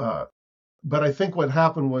but I think what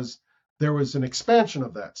happened was there was an expansion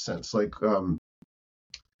of that sense, like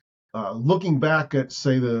looking back at,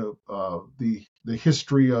 say, the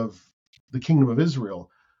history of the Kingdom of Israel.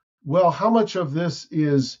 Well, how much of this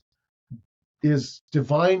is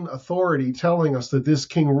divine authority telling us that this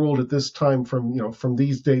king ruled at this time from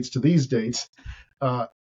these dates to these dates,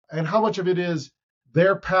 and how much of it is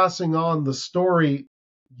they're passing on the story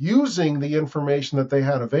using the information that they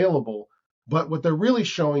had available, but what they're really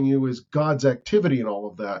showing you is God's activity in all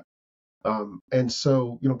of that. And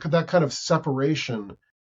so, that kind of separation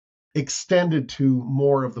extended to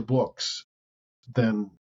more of the books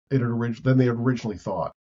than they had originally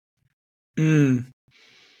thought. Mm.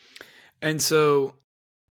 And so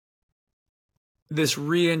this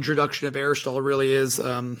reintroduction of Aristotle really is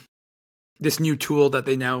this new tool that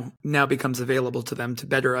they now becomes available to them to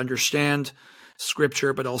better understand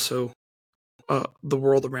Scripture, but also the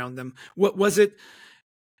world around them. What was it?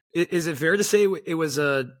 Is it fair to say it was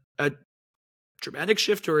a dramatic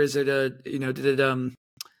shift, or is it did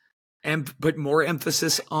it put more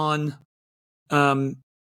emphasis on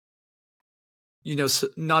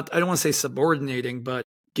not, I don't want to say subordinating, but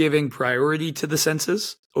giving priority to the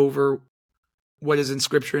senses over what is in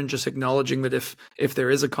Scripture, and just acknowledging that if there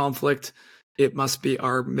is a conflict, it must be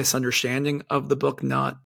our misunderstanding of the book,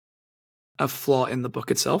 not a flaw in the book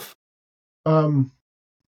itself? Well,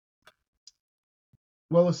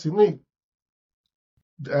 let's see. Let me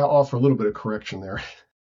offer a little bit of correction there,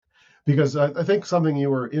 because I think something you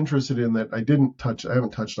were interested in that I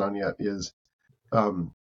haven't touched on yet is,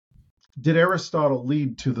 did Aristotle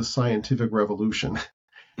lead to the scientific revolution?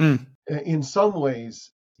 Mm. In some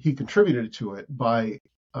ways, he contributed to it by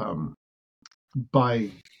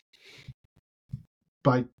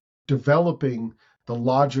developing the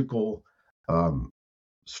logical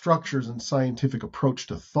structures and scientific approach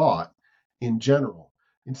to thought in general.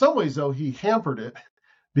 In some ways, though, he hampered it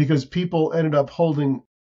because people ended up holding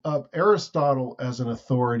up Aristotle as an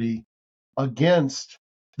authority against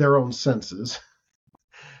their own senses.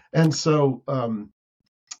 And so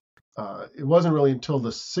it wasn't really until the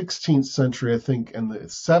 16th century, I think, and the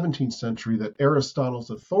 17th century that Aristotle's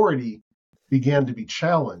authority began to be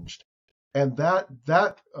challenged. And that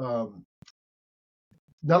not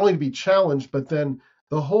only to be challenged, but then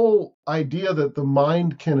the whole idea that the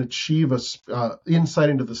mind can achieve a insight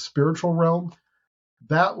into the spiritual realm,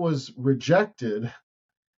 that was rejected.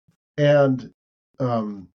 And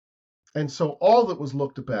so all that was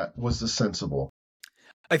looked at was the sensible.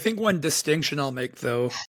 I think one distinction I'll make,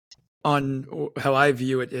 though, on how I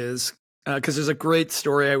view it is, because there's a great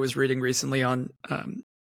story I was reading recently on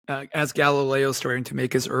as Galileo starting to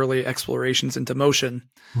make his early explorations into motion,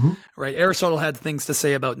 right? Aristotle had things to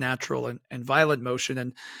say about natural and violent motion.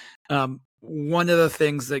 And one of the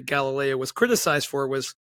things that Galileo was criticized for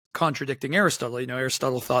was contradicting Aristotle.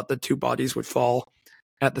 Aristotle thought that two bodies would fall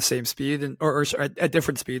at the same speed, or at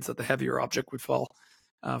different speeds, that the heavier object would fall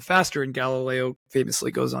faster. And Galileo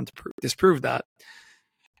famously goes on to disprove that.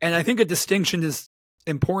 And I think a distinction is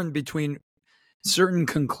important between certain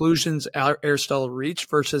conclusions Aristotle reached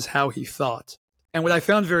versus how he thought. And what I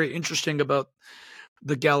found very interesting about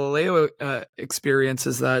the Galileo experience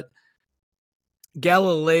is that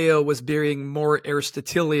Galileo was being more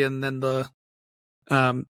Aristotelian than the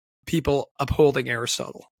people upholding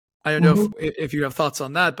Aristotle. I don't know if you have thoughts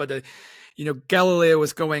on that, but Galileo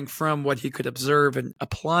was going from what he could observe and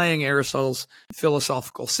applying Aristotle's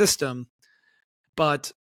philosophical system.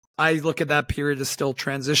 But I look at that period as still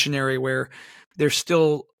transitionary, where there's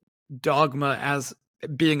still dogma as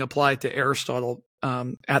being applied to Aristotle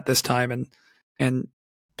at this time, and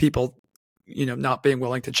people, not being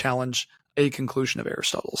willing to challenge a conclusion of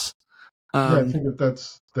Aristotle's. I think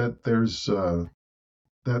there's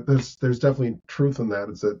definitely truth in that.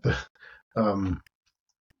 Is that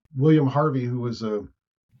William Harvey, who was a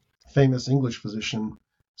famous English physician,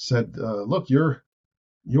 said, "Look, you're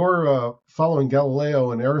following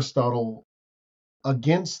Galileo and Aristotle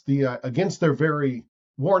against their very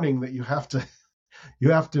warning that you have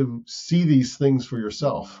to see these things for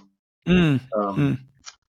yourself."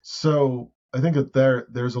 So I think that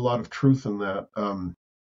there's a lot of truth in that.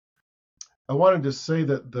 I wanted to say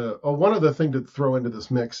that one other thing to throw into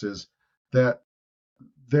this mix is that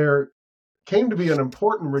there came to be an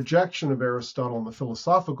important rejection of Aristotle on the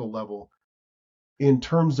philosophical level in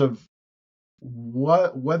terms of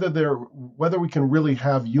whether we can really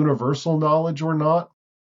have universal knowledge or not.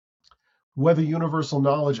 whether universal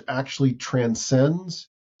knowledge actually transcends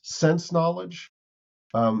sense knowledge.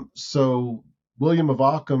 So William of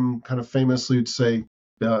Ockham kind of famously would say,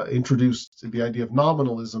 introduced the idea of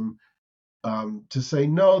nominalism, to say,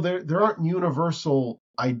 no, there aren't universal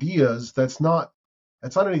ideas. That's not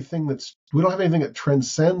anything we don't have anything that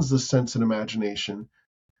transcends the sense and imagination.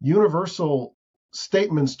 Universal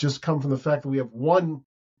statements just come from the fact that we have one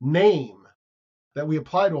name that we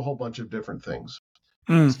apply to a whole bunch of different things.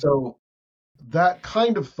 So that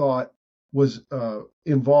kind of thought was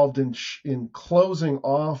involved in closing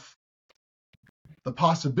off the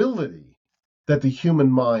possibility that the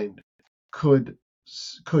human mind could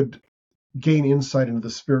gain insight into the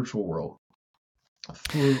spiritual world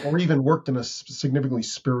or even worked in a significantly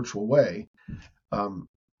spiritual way.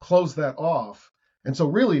 Close that off, and so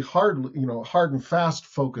really hard and fast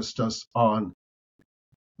focused us on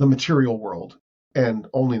the material world and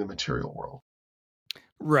only the material world.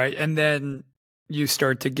 Right, and then you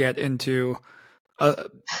start to get into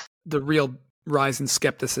the real rise in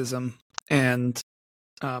skepticism, and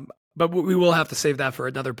but we will have to save that for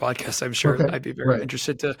another podcast. I'm sure. Okay. I'd be very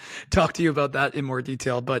interested to talk to you about that in more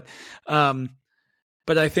detail. But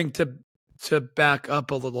I think to back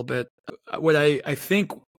up a little bit, what I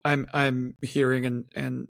think I'm hearing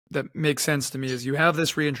and that makes sense to me is you have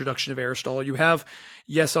this reintroduction of Aristotle. You have,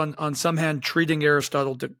 yes, on some hand, treating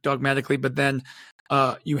Aristotle dogmatically, but then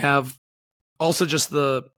you have also just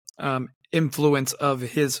the influence of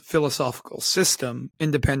his philosophical system,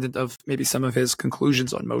 independent of maybe some of his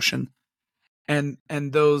conclusions on motion, and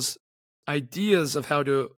those ideas of how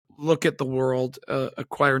to look at the world,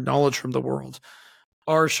 acquire knowledge from the world,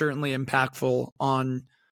 are certainly impactful on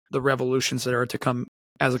the revolutions that are to come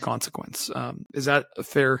as a consequence. Is that a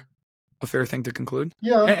fair thing to conclude?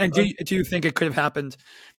 Yeah. And do you think it could have happened?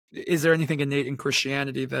 Is there anything innate in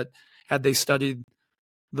Christianity that, had they studied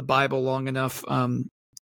the Bible long enough,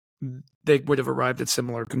 they would have arrived at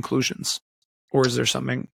similar conclusions? Or is there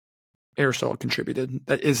something Aristotle contributed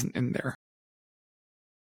that isn't in there?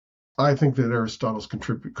 I think that Aristotle's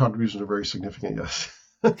contributions are very significant, yes.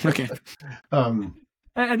 Okay.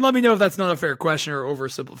 And let me know if that's not a fair question or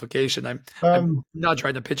oversimplification. I'm not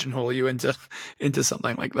trying to pigeonhole you into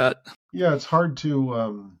something like that. Yeah, it's hard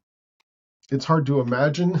to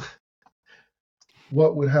imagine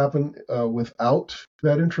what would happen without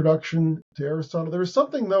that introduction to Aristotle. There was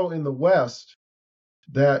something, though, in the West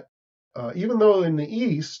that, even though in the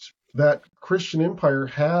East that Christian empire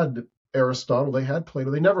had Aristotle, they had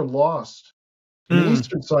Plato, they never lost. In the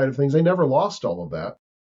Eastern side of things, they never lost all of that.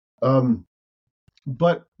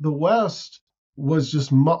 But the West was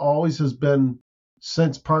just always has been,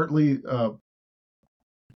 since partly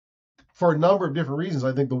for a number of different reasons,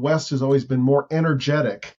 I think the West has always been more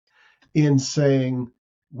energetic in saying,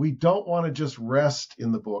 we don't want to just rest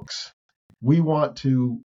in the books. We want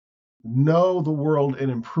to know the world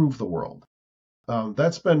and improve the world.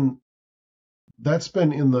 That's been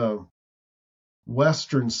in the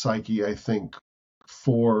Western psyche, I think,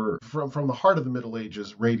 from the heart of the Middle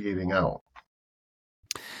Ages radiating out.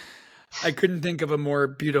 I couldn't think of a more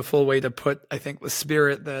beautiful way to put, I think, the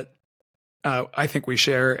spirit that I think we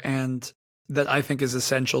share and that I think is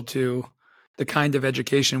essential to the kind of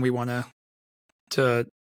education we want to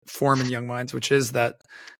form in young minds, which is that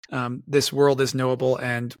this world is knowable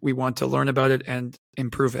and we want to learn about it and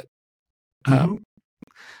improve it.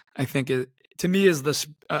 I think it, to me, is this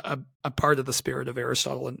a part of the spirit of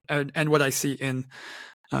Aristotle and what I see in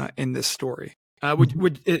this story.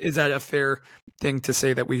 Is that a fair thing to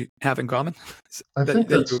say that we have in common? I think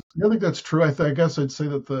that's true. I guess I'd say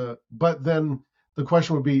that but then the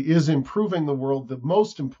question would be, is improving the world the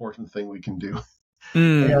most important thing we can do?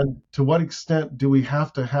 And to what extent do we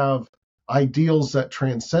have to have ideals that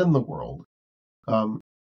transcend the world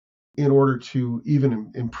in order to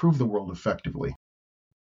even improve the world effectively?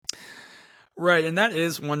 Right. And that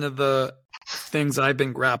is one of the things I've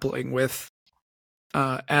been grappling with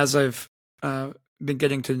as I've been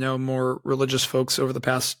getting to know more religious folks over the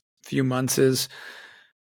past few months, is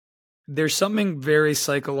there's something very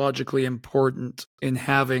psychologically important in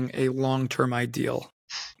having a long-term ideal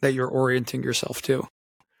that you're orienting yourself to.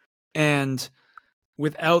 And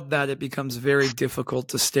without that, it becomes very difficult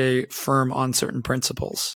to stay firm on certain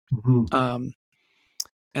principles. And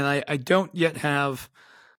I don't yet have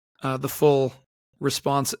the full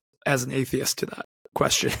response as an atheist to that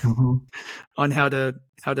question on how to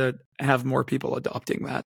have more people adopting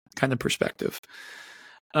that kind of perspective.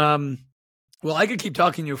 Well, I could keep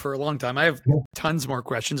talking to you for a long time. I have tons more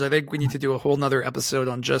questions. I think we need to do a whole nother episode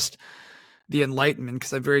on just the Enlightenment,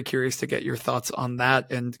 because I'm very curious to get your thoughts on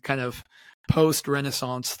that and kind of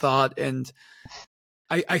post-Renaissance thought. And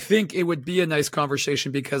I think it would be a nice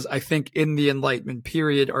conversation because I think in the Enlightenment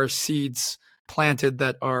period are seeds planted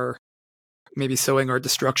that are maybe sowing our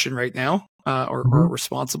destruction right now, or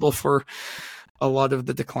responsible for a lot of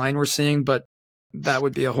the decline we're seeing. But that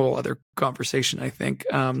would be a whole other conversation, I think.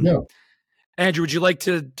 Yeah. Andrew, would you like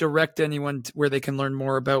to direct anyone where they can learn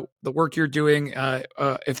more about the work you're doing,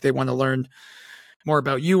 if they want to learn more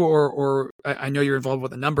about you, or I know you're involved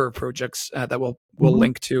with a number of projects that we'll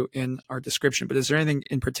link to in our description, but is there anything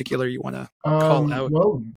in particular you want to call out?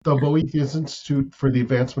 Well, the Boethius Institute for the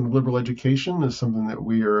Advancement of Liberal Education is something that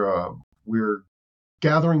we're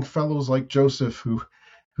gathering fellows like Joseph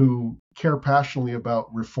who care passionately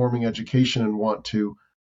about reforming education and want to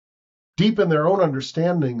deepen their own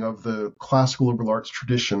understanding of the classical liberal arts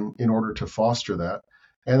tradition in order to foster that.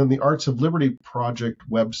 And then the Arts of Liberty Project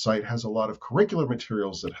website has a lot of curricular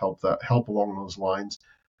materials that help along those lines.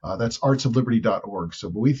 That's artsofliberty.org.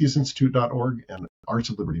 So boethiusinstitute.org and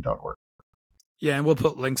artsofliberty.org. Yeah, and we'll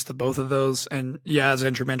put links to both of those. And yeah, as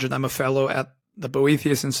Andrew mentioned, I'm a fellow at the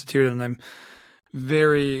Boethius Institute, and I'm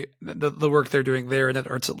the work they're doing there and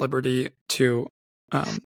at Arts at Liberty to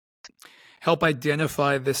help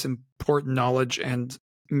identify this important knowledge and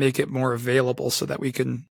make it more available so that we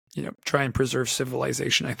can try and preserve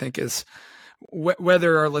civilization, I think is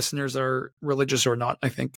whether our listeners are religious or not. I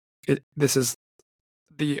think this is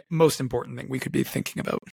the most important thing we could be thinking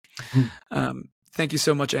about. Thank you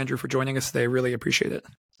so much, Andrew, for joining us today. I really appreciate it.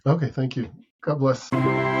 Okay, thank you. God bless.